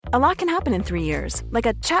A lot can happen in 3 years, like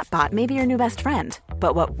a chatbot may be your new best friend.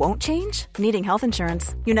 But what won't change? Needing health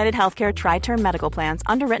insurance. United Healthcare Tri-Term Medical Plans,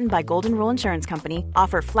 underwritten by Golden Rule Insurance Company,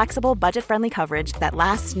 offer flexible, budget-friendly coverage that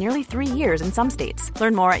lasts nearly 3 years in some states.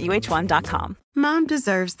 Learn more at uh1.com. Mom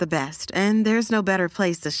deserves the best, and there's no better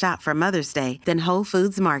place to shop for Mother's Day than Whole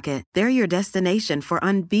Foods Market. They're your destination for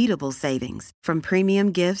unbeatable savings, from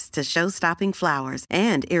premium gifts to show-stopping flowers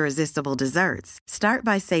and irresistible desserts. Start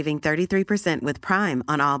by saving 33% with Prime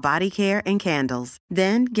on all body care and candles.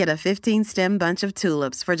 Then get a 15-stem bunch of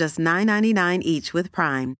tulips for just $9.99 each with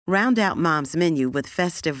Prime. Round out Mom's menu with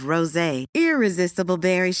festive rosé, irresistible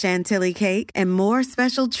berry chantilly cake, and more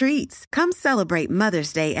special treats. Come celebrate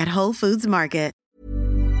Mother's Day at Whole Foods Market.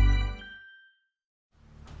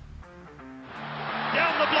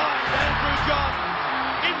 Down the blind, Andrew John.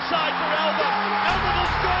 Inside for Albert. Albert will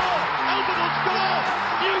score. Albert will score.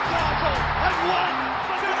 Newcastle have won.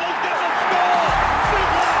 Fiddler's going to score.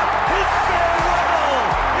 Fiddler, it's farewell.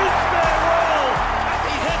 It's farewell.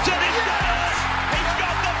 He hits it. He's got it. He's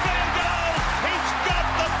got the field goal. He's got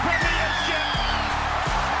the premiership.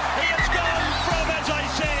 He has gone from, as I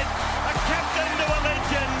said, a captain to a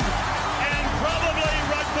legend, and probably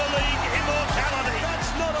rugby league immortality.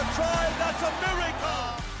 That's not a try. That's a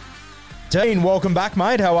miracle. Dean, welcome back,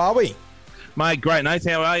 mate. How are we? Mate, great,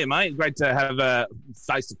 Nathan. How are you, mate? Great to have a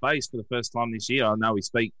face-to-face for the first time this year. I know we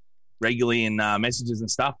speak regularly in messages and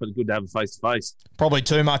stuff, but it's good to have a face-to-face. Probably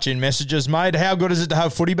too much in messages, mate. How good is it to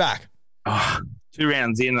have footy back? Oh, 2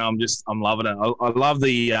 rounds in, I'm loving it. I love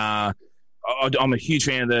the I'm a huge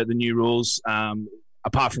fan of the new rules,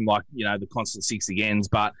 apart from, the constant 6 agains,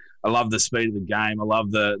 but I love the speed of the game. I love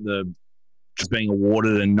the just being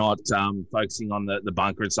awarded and not focusing on the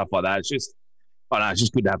bunker and stuff like that. It's just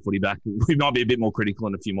good to have footy back. We might be a bit more critical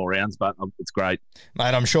in a few more rounds, but it's great.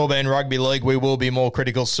 Mate, I'm sure in rugby league we will be more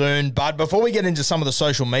critical soon. But before we get into some of the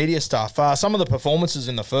social media stuff, some of the performances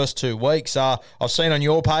in the first 2 weeks, I've seen on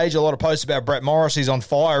your page a lot of posts about Brett Morris. He's on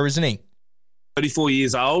fire, isn't he? 34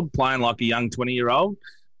 years old, playing like a young 20-year-old.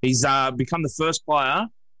 He's become the first player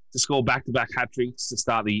to score back-to-back hat-tricks to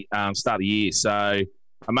start the year. So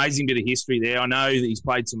amazing bit of history there. I know that he's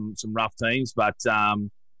played some rough teams, but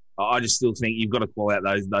I just still think you've got to call out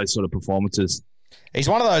those sort of performances. He's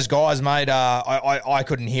one of those guys, mate. I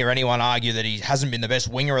couldn't hear anyone argue that he hasn't been the best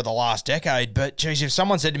winger of the last decade. But, geez, if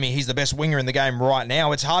someone said to me he's the best winger in the game right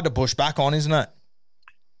now, it's hard to push back on, isn't it?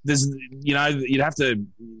 You'd have to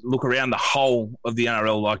look around the whole of the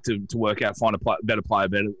NRL to work out, find a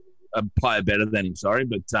player better than him. Sorry,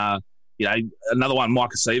 but another one,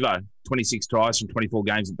 Mike Acevo, 26 tries from 24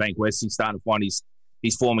 games at Bankwest. He's starting to find his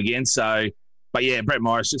form again. So, but yeah, Brett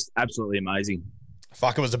Morris, just absolutely amazing.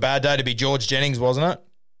 Fuck, it was a bad day to be George Jennings, wasn't it?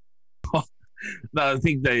 No, I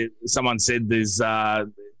think someone said there's a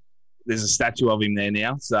statue of him there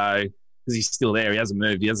now. So, because he's still there, he hasn't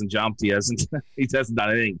moved, he hasn't jumped, he hasn't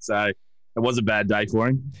done anything. So, it was a bad day for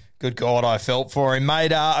him. Good God, I felt for him,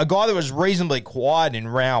 mate. A guy that was reasonably quiet in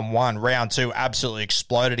round 1, round 2, absolutely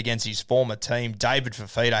exploded against his former team, David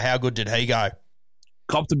Fifita. How good did he go?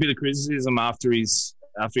 Copped a bit of criticism after his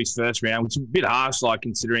first round, which is a bit harsh,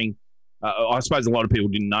 considering. I suppose a lot of people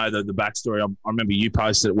didn't know the backstory. I remember you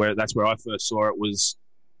posted it that's where I first saw it was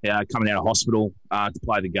coming out of hospital to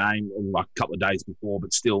play the game a couple of days before,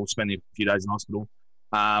 but still spending a few days in hospital.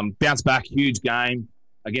 Bounced back, huge game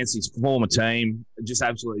against his former team. Just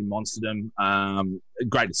absolutely monstered him.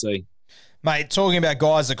 Great to see. Mate, talking about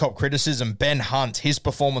guys that cop criticism, Ben Hunt, his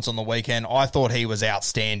performance on the weekend, I thought he was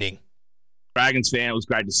outstanding. Dragons fan, it was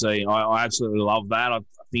great to see. I absolutely love that. I think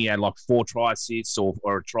he had 4 try assists or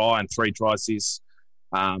a try and 3 try assists.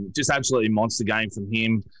 Just absolutely monster game from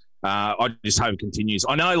him. I just hope it continues.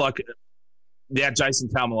 I know, without Jason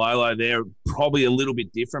Taumalolo there, probably a little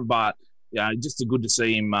bit different, but just good to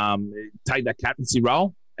see him take that captaincy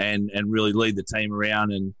role and really lead the team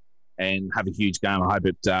around and have a huge game. I hope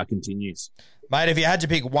it continues. Mate, if you had to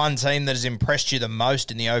pick one team that has impressed you the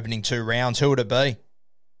most in the opening 2 rounds, who would it be?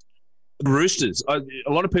 The Roosters. A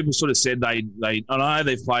lot of people sort of said I know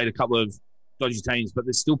they've played a couple of dodgy teams, but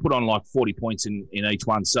they still put on 40 points in each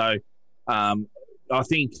one. So I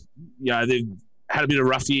think they've had a bit of a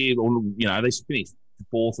rough year, or they finished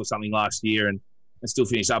 4th or something last year and still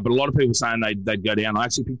finished up. But a lot of people were saying they'd go down. I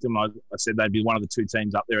actually picked them. I said they'd be one of the 2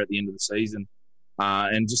 teams up there at the end of the season,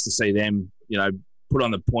 and just to see them put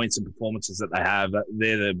on the points and performances that they have,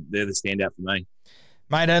 they're the standout for me.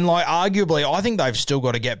 Mate, and arguably, I think they've still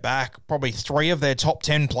got to get back probably 3 of their top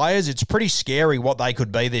 10 players. It's pretty scary what they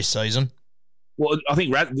could be this season. Well, I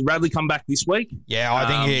think did Radley come back this week? Yeah, I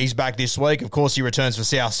think he's back this week. Of course, he returns for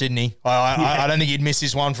South Sydney. I don't think he'd miss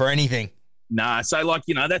this one for anything. Nah, so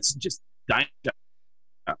that's just danger.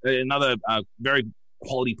 another very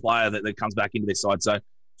quality player that comes back into this side. So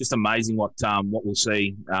just amazing what we'll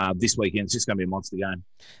see this weekend. It's just going to be a monster game.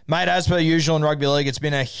 Mate, as per usual in rugby league, it's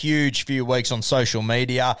been a huge few weeks on social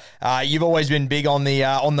media. You've always been big on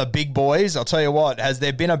the big boys. I'll tell you what, has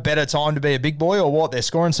there been a better time to be a big boy or what? They're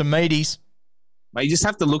scoring some meaties. Mate, you just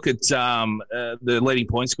have to look at the leading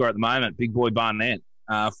point scorer at the moment, big boy Barnett.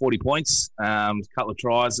 40 points, a couple of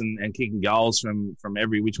tries and kicking goals from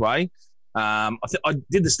every which way. I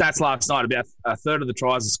did the stats last night. About a third of the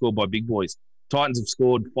tries are scored by big boys. Titans have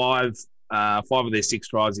scored five of their 6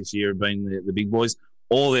 tries this year have been the big boys.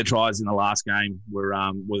 All their tries in the last game were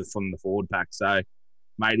from the forward pack. So,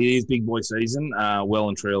 mate, it is big boy season, well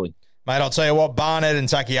and truly. Mate, I'll tell you what, Barnett and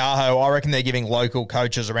Takiaho, I reckon they're giving local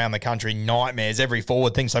coaches around the country nightmares. Every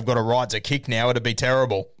forward thinks they've got a right to kick now. It'd be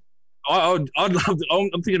terrible. I'd love to. I'm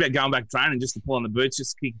thinking about going back training just to pull on the boots,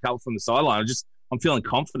 just to kick a couple from the sideline. I'm feeling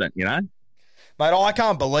confident, you know? Mate, I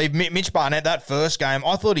can't believe Mitch Barnett, that first game,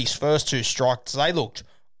 I thought his first 2 strikes, they looked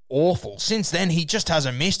awful. Since then, he just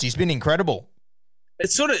hasn't missed. He's been incredible.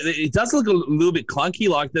 It does look a little bit clunky,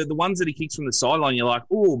 like the ones that he kicks from the sideline, you're like,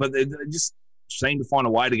 oh, but they just seem to find a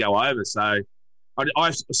way to go over. So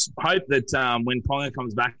I hope that when Ponga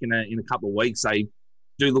comes back in a couple of weeks, they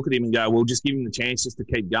do look at him and go, well, just give him the chance just to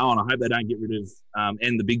keep going. I hope they don't get rid of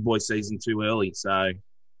end the big boy season too early. So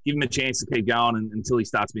give him a chance to keep going until he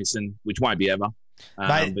starts missing, which won't be ever.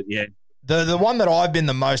 Mate, but yeah. The one that I've been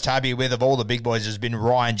the most happy with of all the big boys has been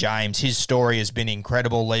Ryan James. His story has been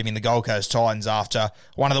incredible, leaving the Gold Coast Titans after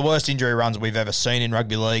one of the worst injury runs we've ever seen in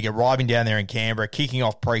rugby league, arriving down there in Canberra, kicking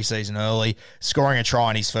off pre-season early, scoring a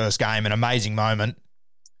try in his first game, an amazing moment.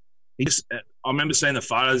 I remember seeing the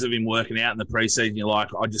photos of him working out in the preseason. You're like,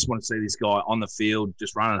 I just want to see this guy on the field,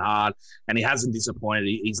 just running hard. And he hasn't disappointed.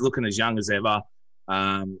 He's looking as young as ever.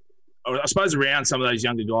 I suppose around some of those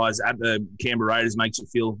younger guys at the Canberra Raiders makes you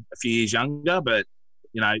feel a few years younger, but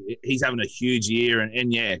you know he's having a huge year,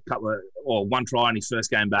 and yeah, one try in his first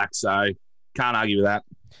game back, so can't argue with that.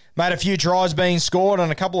 Mate, a few tries being scored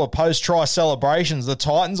and a couple of post-try celebrations. The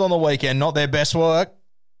Titans on the weekend, not their best work.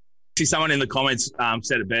 See, someone in the comments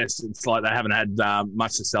said it best. It's like they haven't had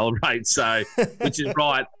much to celebrate, so which is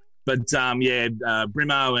right. But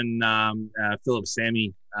Brimo and Philip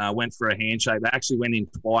Sammy went for a handshake. They actually went in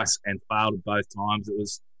twice and failed at both times. It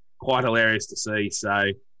was quite hilarious to see. So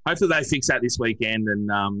hopefully they fix that this weekend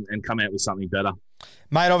and come out with something better.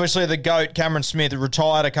 Mate, obviously the GOAT, Cameron Smith,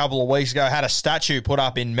 retired a couple of weeks ago, had a statue put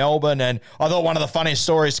up in Melbourne, and I thought one of the funniest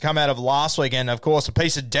stories to come out of last weekend, of course, a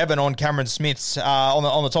piece of Devon on Cameron Smith's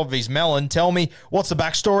on the top of his melon. Tell me, what's the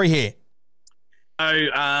backstory here?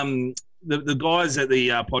 So, the guys at the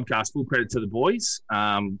podcast, full credit to the boys.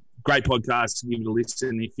 Great podcast. Give it a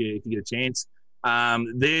listen if you get a chance.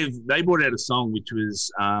 They brought out a song which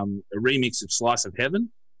was a remix of Slice of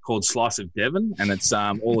Heaven called Slice of Devon, and it's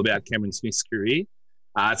all about Cameron Smith's career.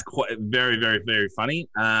 It's quite very, very, very funny.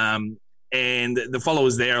 And the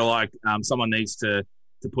followers there are like, someone needs to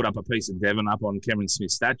put up a piece of Devon up on Cameron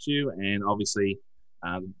Smith's statue, and obviously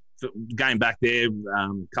going back there a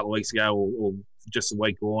couple of weeks ago or just a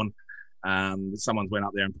week on, someone went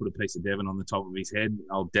up there and put a piece of Devon on the top of his head,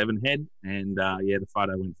 old Devon head, and the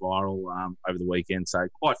photo went viral over the weekend. So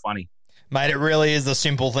quite funny, mate. It really is the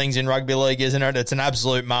simple things in rugby league, isn't it? It's an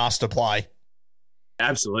absolute master play.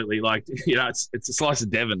 Absolutely, like it's a slice of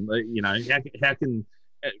Devon. How can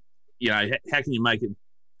you make it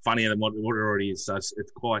funnier than what it already is? So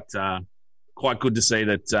it's quite good to see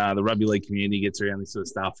that the rugby league community gets around this sort of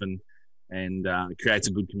stuff and creates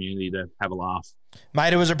a good community to have a laugh.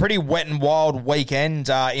 Mate, it was a pretty wet and wild weekend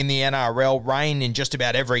in the NRL. Rain in just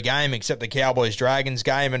about every game except the Cowboys-Dragons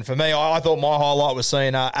game. And for me, I thought my highlight was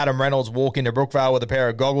seeing Adam Reynolds walk into Brookvale with a pair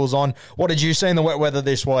of goggles on. What did you see in the wet weather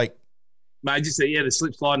this week? Mate, just the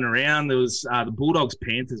slip sliding around. There was the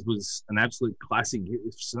Bulldogs-Panthers was an absolute classic.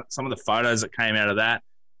 Some of the photos that came out of that,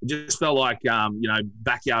 it just felt like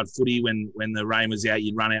backyard footy when the rain was out.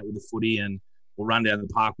 You'd run out with the footy or run down the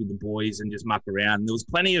park with the boys and just muck around. And there was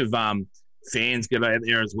plenty of fans get out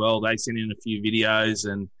there as well. They sent in a few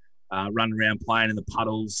videos and run around playing in the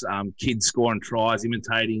puddles, kids scoring tries,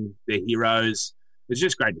 imitating their heroes. It was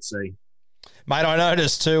just great to see. Mate, I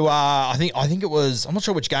noticed too, I think it was, I'm not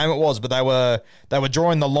sure which game it was, but they were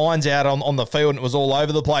drawing the lines out on the field and it was all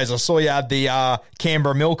over the place. I saw you had the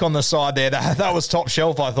Canberra milk on the side there. That was top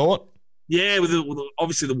shelf, I thought. Yeah, with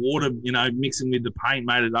obviously the water, mixing with the paint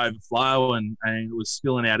made it overflow and it was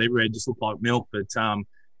spilling out everywhere. It just looked like milk. But,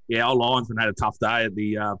 our linesman had a tough day at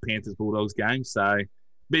the Panthers-Bulldogs game. So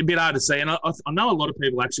a bit hard to see. And I know a lot of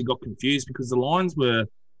people actually got confused because the lines were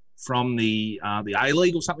from the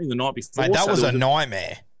A-League or something the night before. Mate, that was a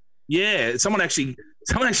nightmare. Yeah, someone actually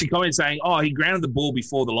commented saying, "Oh, he grounded the ball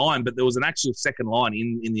before the line," but there was an actual second line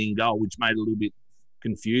in the in goal, which made it a little bit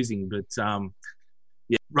confusing. But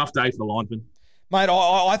yeah, rough day for the linesman. Mate,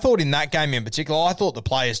 I thought in that game in particular, I thought the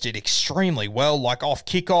players did extremely well, like off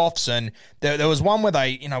kickoffs, and there was one where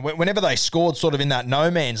they, whenever they scored sort of in that no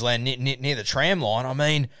man's land near the tram line, I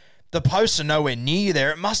mean, the posts are nowhere near you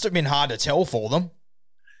there. It must have been hard to tell for them.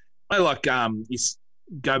 Like, you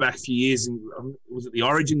go back a few years, and was it the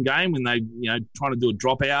Origin game when they, trying to do a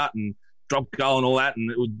dropout and drop goal and all that, and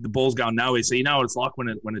the ball's going nowhere. So you know what it's like when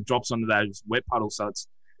it drops onto those wet puddles. So it's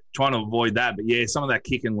trying to avoid that. But yeah, some of that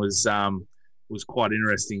kicking was quite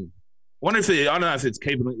interesting. I wonder if I don't know if it's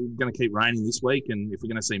going to keep raining this week, and if we're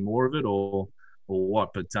going to see more of it or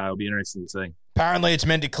what. But it'll be interesting to see. Apparently it's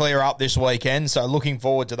meant to clear up this weekend, so looking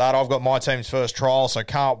forward to that. I've got my team's first trial, so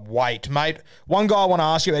can't wait. Mate, one guy I want to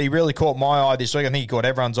ask you about, he really caught my eye this week. I think he caught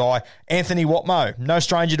everyone's eye. Anthony Watmo, no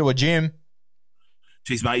stranger to a gym.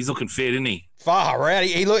 Jeez, mate, he's looking fit, isn't he? Far out.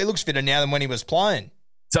 He looks fitter now than when he was playing.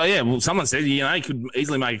 So, yeah, well, someone said, he could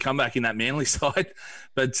easily make a comeback in that Manly side.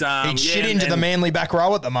 But he'd shit into the Manly back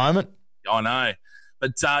row at the moment. I know.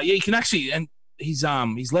 But, you can actually – and his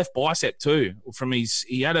left bicep too.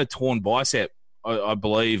 He had a torn bicep, I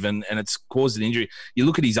believe, and it's caused an injury. You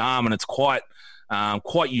look at his arm, and it's quite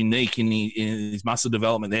unique in his muscle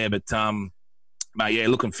development there. But, mate, yeah,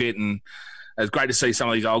 looking fit, and it's great to see some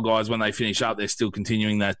of these old guys, when they finish up, they're still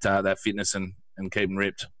continuing that fitness and keeping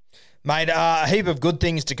ripped. Mate, a heap of good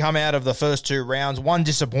things to come out of the first two rounds. One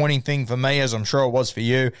disappointing thing for me, as I'm sure it was for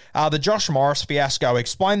you, the Josh Morris fiasco.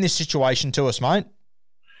 Explain this situation to us, mate.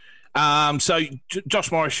 So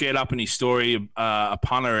Josh Morris shared up in his story, a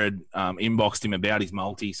punter had inboxed him about his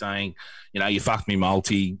multi, saying, you fucked me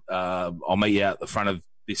multi, I'll meet you out the front of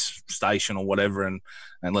this station or whatever, and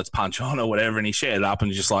let's punch on or whatever. And he shared it up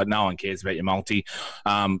and just like, no one cares about your multi,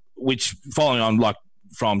 which following on like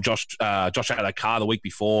from Josh had a car the week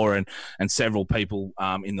before, and several people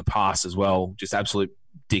in the past as well, just absolute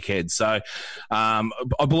dickheads. So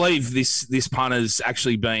I believe this punter's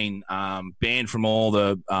actually been banned from all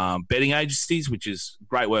the betting agencies, which is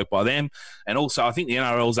great work by them. And also I think the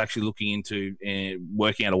NRL is actually looking into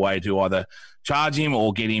working out a way to either charge him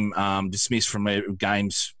or get him dismissed from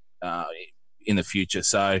games in the future.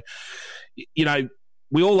 So,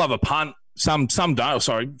 we all love a punt. Some don't.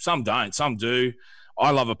 Sorry, some don't. Some do. I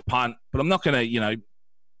love a punt, but I'm not going to,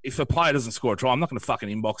 if a player doesn't score a try, I'm not going to fucking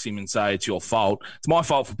inbox him and say it's your fault. It's my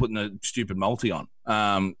fault for putting a stupid multi on.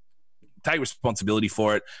 Take responsibility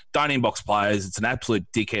for it. Don't inbox players. It's an absolute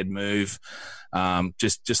dickhead move.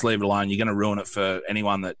 Just leave it alone. You're going to ruin it for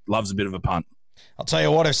anyone that loves a bit of a punt. I'll tell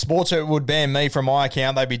you what, if Sportsbet would ban me from my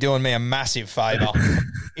account, they'd be doing me a massive favour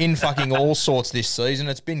in fucking all sorts this season.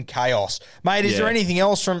 It's been chaos. Mate, is there anything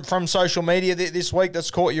else from social media this week that's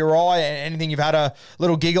caught your eye? Anything you've had a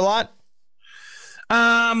little giggle at?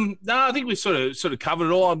 No, I think we sort of covered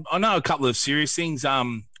it all. I know a couple of serious things.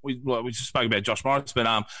 We just spoke about Josh Morris,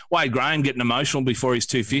 but Wade Graham getting emotional before his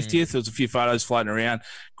 250th. There was a few photos floating around.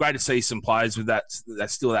 Great to see some players with that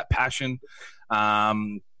still that passion.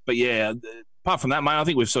 But yeah, apart from that, mate, I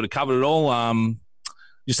think we've sort of covered it all.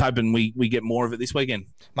 Just hoping we get more of it this weekend.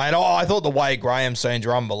 Mate, I thought the Wade Graham scenes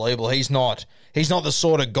are unbelievable. He's not the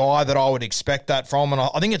sort of guy that I would expect that from, and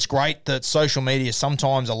I think it's great that social media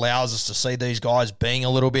sometimes allows us to see these guys being a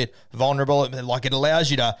little bit vulnerable. Like, it allows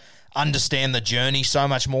you to understand the journey so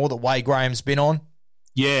much more that Wade Graham's been on.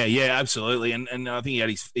 Yeah, absolutely. And I think he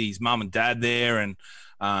had his mum and dad there, and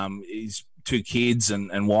his 2 kids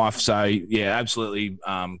and wife. So, yeah, absolutely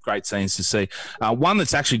great scenes to see. One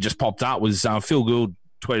that's actually just popped up was Phil Gould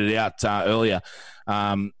tweeted out earlier,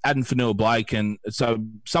 Addin Fonua-Blake, and so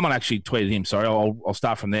someone actually tweeted him. Sorry, I'll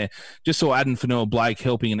start from there. Just saw Addin Fonua-Blake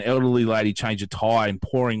helping an elderly lady change a tyre in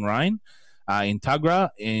pouring rain in Tuggerah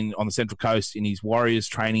on the Central Coast in his Warriors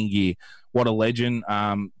training gear. What a legend.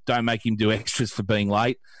 Don't make him do extras for being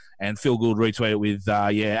late. And Phil Gould retweeted with,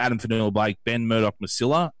 Addin Fonua-Blake, Ben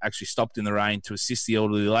Murdoch-Masila actually stopped in the rain to assist the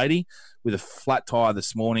elderly lady with a flat tyre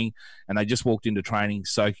this morning, and they just walked into training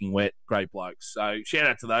soaking wet. Great blokes. So shout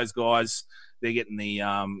out to those guys. They're getting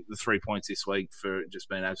the 3 points this week for just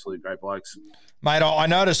being absolute great blokes. Mate, I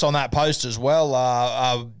noticed on that post as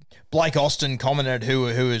well, Blake Austin commented, who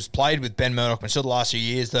has played with Ben Murdoch-Masila the last few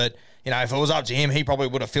years, that, if it was up to him, he probably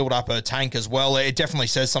would have filled up a tank as well. It definitely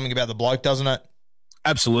says something about the bloke, doesn't it?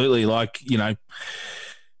 Absolutely. Like,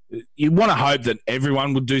 you want to hope that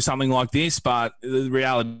everyone would do something like this, but the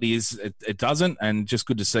reality is it doesn't. And just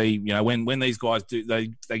good to see, when these guys do,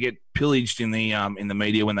 they get pillaged in the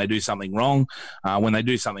media when they do something wrong. When they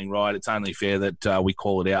do something right, it's only fair that we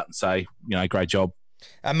call it out and say, great job.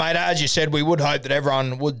 And mate, as you said, we would hope that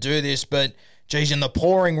everyone would do this, but geez, in the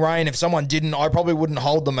pouring rain, if someone didn't, I probably wouldn't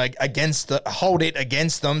hold it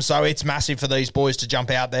against them. So it's massive for these boys to jump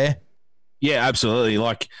out there. Yeah, absolutely.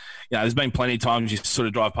 Like, you know, there's been plenty of times you sort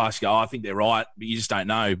of drive past, you go, I think they're right, but you just don't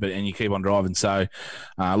know. And you keep on driving. So,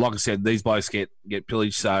 like I said, these blokes get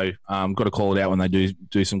pillaged. So, got to call it out when they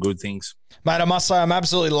do some good things. Mate, I must say I'm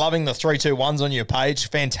absolutely loving the 3-2-1s on your page.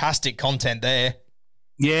 Fantastic content there.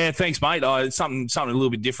 Yeah, thanks, mate. Something a little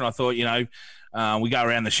bit different. I thought, you know, we go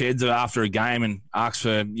around the sheds after a game and ask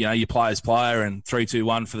for, you know, your player's player and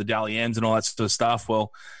 3-2-1 for the Dally M's and all that sort of stuff.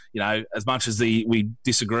 Well, you know, as much as we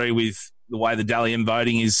disagree with the way the Dally M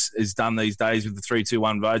voting is done these days with the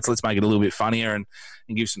 3-2-1 votes, let's make it a little bit funnier and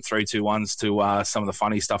give some 3-2-1s to some of the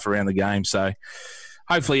funny stuff around the game. So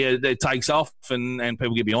hopefully it takes off and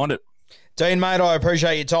people get behind it. Dean, mate, I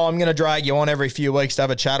appreciate your time. I'm going to drag you on every few weeks to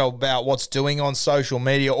have a chat about what's doing on social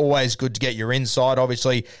media. Always good to get your insight.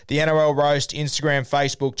 Obviously, the NRL Roast, Instagram,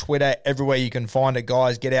 Facebook, Twitter, everywhere you can find it,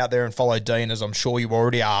 guys. Get out there and follow Dean, as I'm sure you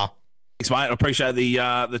already are. Thanks, mate. I appreciate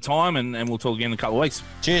the time, and we'll talk again in a couple of weeks.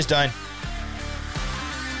 Cheers, Dean.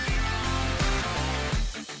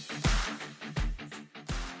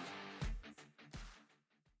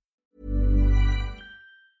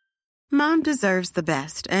 Mom deserves the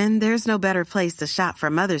best, and there's no better place to shop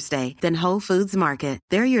for Mother's Day than Whole Foods Market.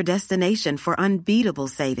 They're your destination for unbeatable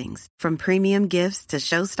savings, from premium gifts to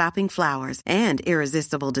show-stopping flowers and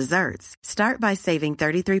irresistible desserts. Start by saving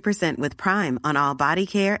 33% with Prime on all body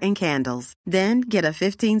care and candles. Then get a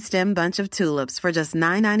 15-stem bunch of tulips for just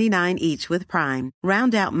 $9.99 each with Prime.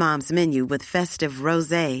 Round out Mom's menu with festive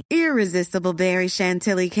rosé, irresistible berry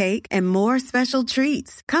chantilly cake, and more special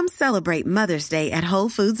treats. Come celebrate Mother's Day at Whole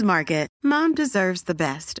Foods Market. Mom deserves the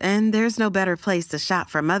best, and there's no better place to shop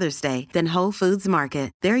for Mother's Day than Whole Foods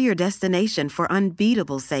Market. They're your destination for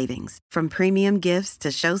unbeatable savings, from premium gifts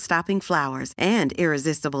to show-stopping flowers and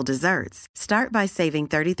irresistible desserts. Start by saving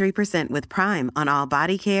 33% with Prime on all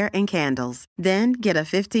body care and candles. Then get a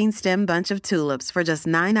 15-stem bunch of tulips for just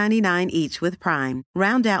 $9.99 each with Prime.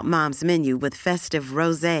 Round out Mom's menu with festive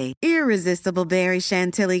rosé, irresistible berry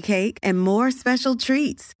chantilly cake, and more special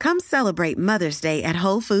treats. Come celebrate Mother's Day at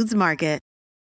Whole Foods Market.